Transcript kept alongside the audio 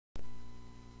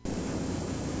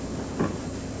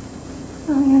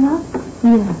strong enough?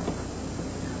 Yes.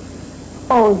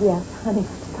 Oh, yes, honey. I'm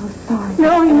so sorry.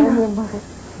 No, you're not. Your mother.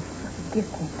 Forgive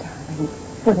me, darling.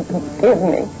 Forgive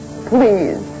me.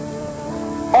 Please.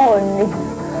 Oh,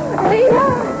 Nina.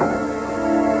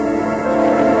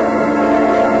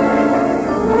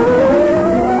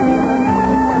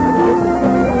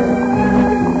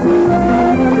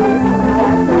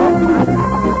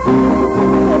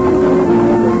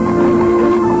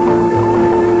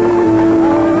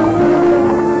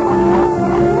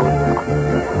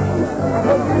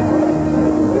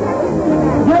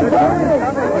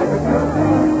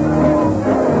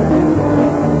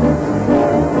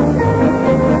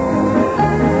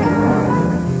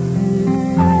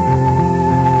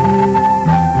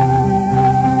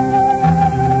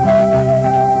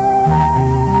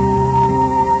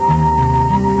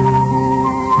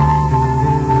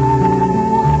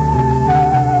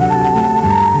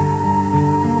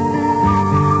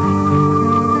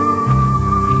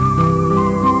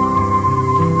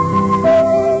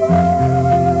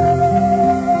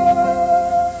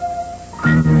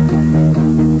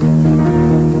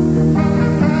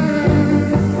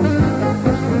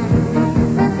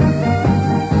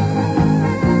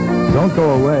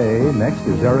 Next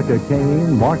is Erica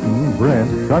Kane, Martin,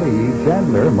 Brent, Cuddy,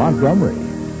 Chandler, Montgomery.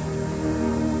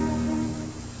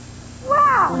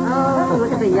 Wow! Oh,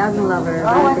 look at the young lover.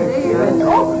 Oh, I see. I don't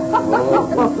know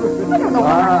I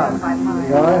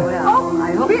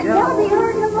hope so. That'll be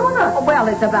her in the morning. Oh, well,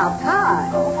 it's about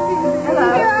time.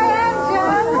 Hello. Here I am,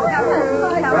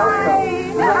 John. Hi.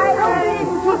 I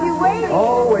didn't keep you waiting.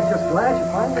 Oh, we're just glad you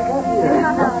finally got here.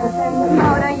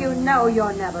 Mona, you know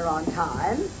you're never on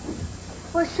time.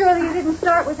 Well, surely you didn't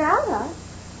start without us.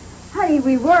 Honey,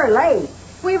 we were late.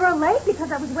 We were late because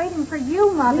I was waiting for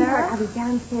you, Mother. Sweetheart, I'll be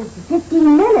downstairs for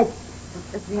 15 minutes.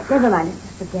 Never mind, let's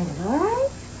just forget it, all right?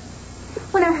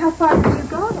 Well, now, how far did you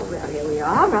go? Well, here we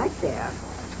are, right there.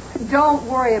 Don't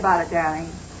worry about it, darling,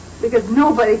 because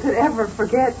nobody could ever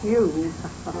forget you.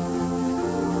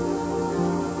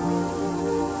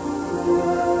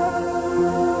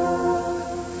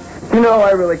 You know,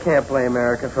 I really can't blame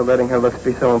Erica for letting her looks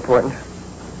be so important.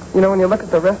 You know, when you look at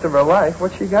the rest of her life,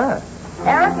 what she got?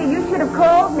 Erica, you should have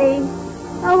called me.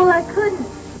 Oh, well, I couldn't.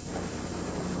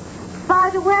 By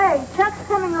the way, Chuck's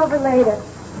coming over later.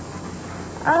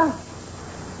 Oh.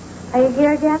 Are you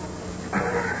here again?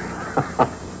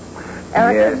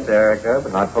 Erica? Yes, Erica,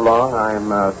 but not for long.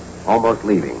 I'm almost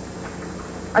leaving.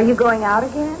 Are you going out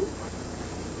again?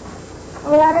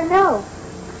 Well, I don't know.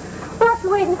 We'll have to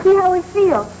wait and see how we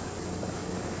feel.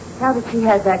 Now that she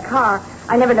has that car,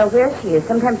 I never know where she is.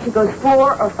 Sometimes she goes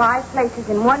 4 or 5 places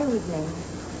in one evening.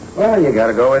 Well, you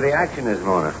gotta go where the action is,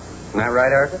 Mona. Isn't that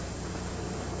right, Erica?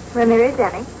 When there is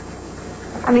any.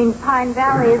 I mean, Pine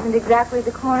Valley isn't exactly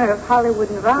the corner of Hollywood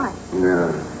and Rye.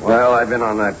 No. Well, I've been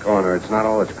on that corner. It's not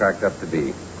all it's cracked up to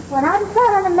be. When I'm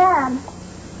set on a man,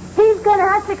 he's going to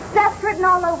have success written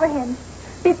all over him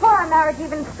before our marriage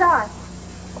even starts.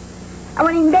 And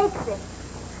when he makes it,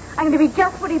 I'm going to be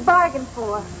just what he bargained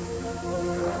for.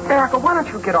 Erica, why don't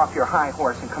you get off your high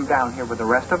horse and come down here with the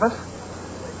rest of us?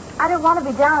 I don't want to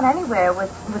be down anywhere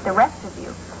with the rest of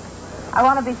you. I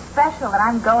want to be special, and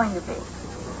I'm going to be.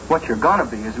 What you're gonna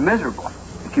be is miserable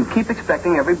if you keep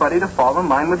expecting everybody to fall in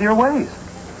line with your ways.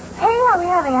 Hey, are we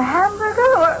having a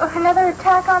hamburger or another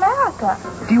attack on Erica?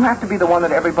 Do you have to be the one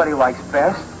that everybody likes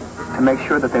best to make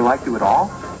sure that they like you at all?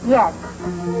 Yes.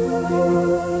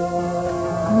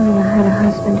 Only I had a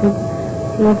husband who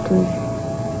loved me.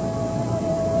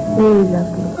 Really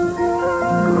loved me.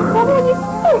 What are you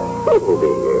saying?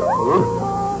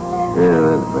 Yeah,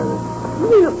 that's better.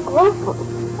 You're awful.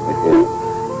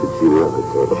 Did you love it,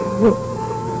 Kate?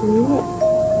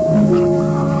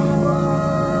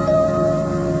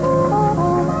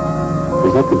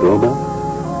 Is that the doorbell?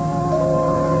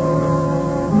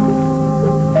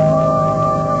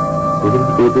 What did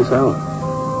you do at this hour?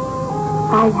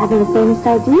 I was having the famous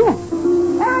idea.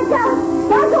 Erica!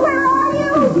 Erica, where are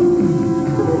you?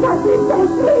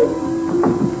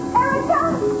 Erica!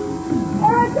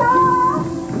 Erica!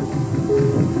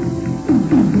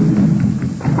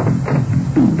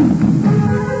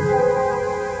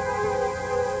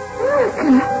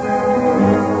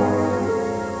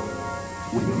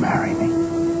 Will you marry me?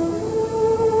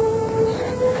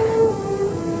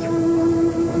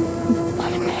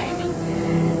 Want to marry me?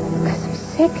 Because I'm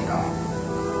sick?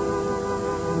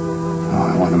 No, I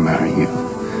want to marry you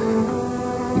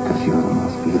because you're the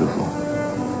most beautiful,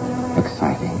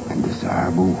 exciting, and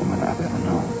desirable woman I've ever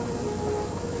known.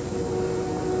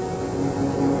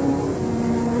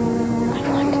 I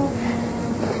want to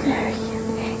marry you,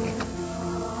 Nick.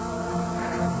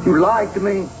 You lied to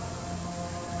me.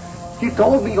 You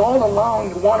told me all along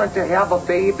you wanted to have a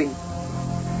baby.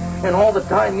 And all the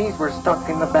time these were stuck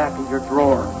in the back of your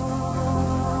drawer. I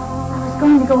was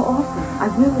going to go often. I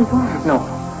really was. No,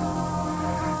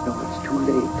 it's too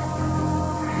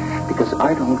late. Because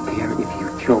I don't care if you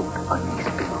choke on these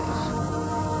pills.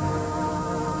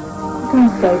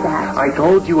 Don't say that. I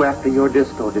told you after your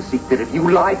disco deceit that if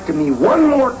you lied to me one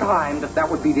more time, that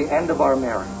would be the end of our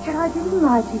marriage. But I didn't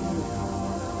lie to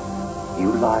you.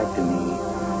 You lied to me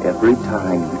every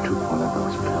time you took one of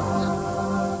those pills.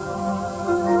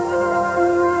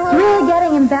 It's really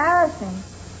getting embarrassing.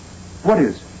 What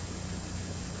is?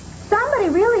 Somebody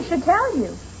really should tell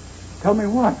you. Tell me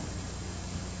what?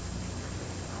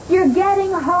 You're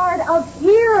getting hard of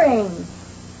hearing.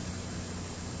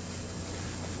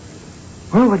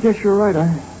 Well, I guess you're right.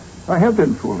 I have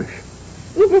been foolish.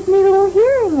 You just need a little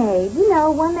hearing aid. You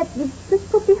know, one that you just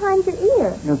put behind your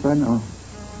ear. Yes, I know.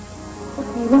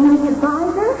 Okay, then my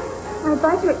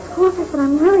advisor at school says that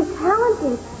I'm really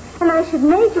talented and I should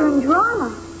major in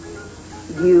drama.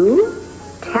 You?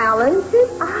 Talented?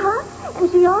 Uh-huh. And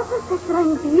she also says that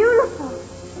I'm beautiful.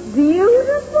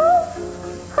 Beautiful?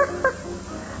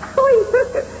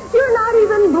 You're not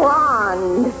even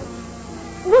blonde.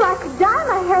 Well, I could dye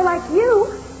my hair like you.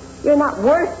 You're not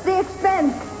worth the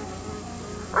expense.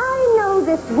 I know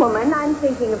this woman. I'm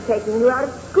thinking of taking you out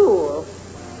of school.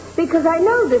 Because I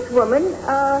know this woman.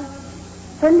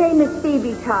 Her name is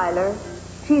Phoebe Tyler.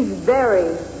 She's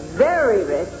very, very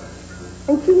rich.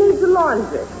 And she needs a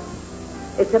laundress.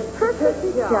 It's a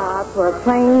perfect job for a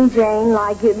plain Jane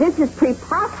like you. This is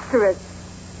preposterous.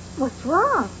 What's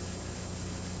wrong?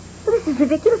 Well, this is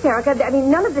ridiculous, Erica. I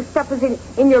mean, none of this stuff was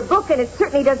in your book, and it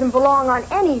certainly doesn't belong on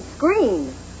any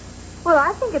screen. Well,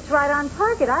 I think it's right on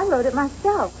target. I wrote it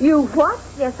myself. You what?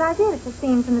 Yes, I did. It's a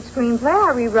scene from the screenplay.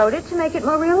 I rewrote it to make it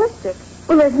more realistic.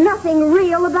 Well, there's nothing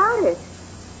real about it.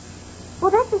 Well,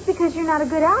 that's just because you're not a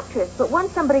good actress. But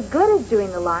once somebody good is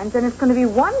doing the lines, then it's going to be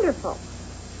wonderful.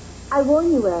 I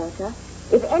warn you, Erica.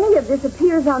 If any of this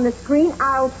appears on the screen,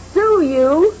 I'll sue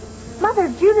you. Mother,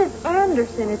 Judith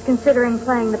Anderson is considering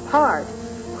playing the part.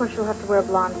 Of course, she'll have to wear a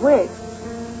blonde wig.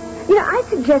 You know, I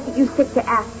suggest that you stick to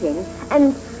acting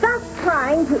and stop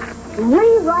trying to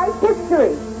rewrite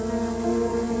history.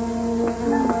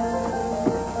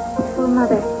 Well,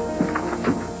 Mother,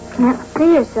 can't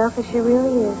see herself as she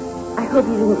really is. I hope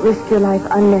you didn't risk your life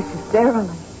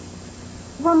unnecessarily.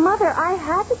 Well, Mother, I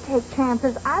had to take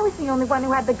chances. I was the only one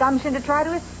who had the gumption to try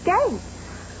to escape.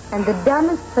 And the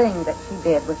dumbest thing that she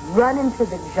did was run into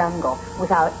the jungle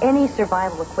without any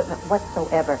survival equipment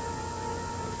whatsoever.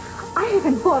 I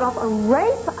even fought off a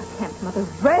rape attempt, Mother,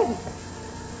 rape.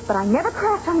 But I never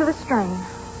cracked under the strain.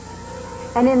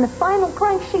 And in the final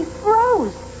crank, she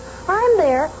froze. I'm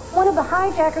there. One of the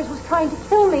hijackers was trying to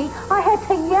kill me. I had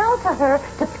to yell to her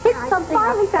to pick something up. I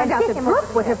finally found out that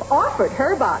Brooke would have offered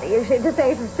her body to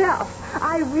save herself.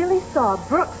 I really saw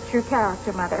Brooke's true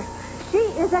character, Mother. She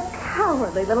is a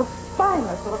cowardly little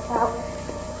spineless little cow.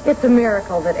 It's a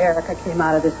miracle that Erica came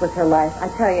out of this with her life. I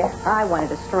tell you, I wanted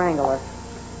to strangle her.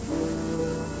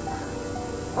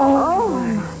 Oh,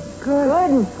 my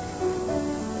goodness.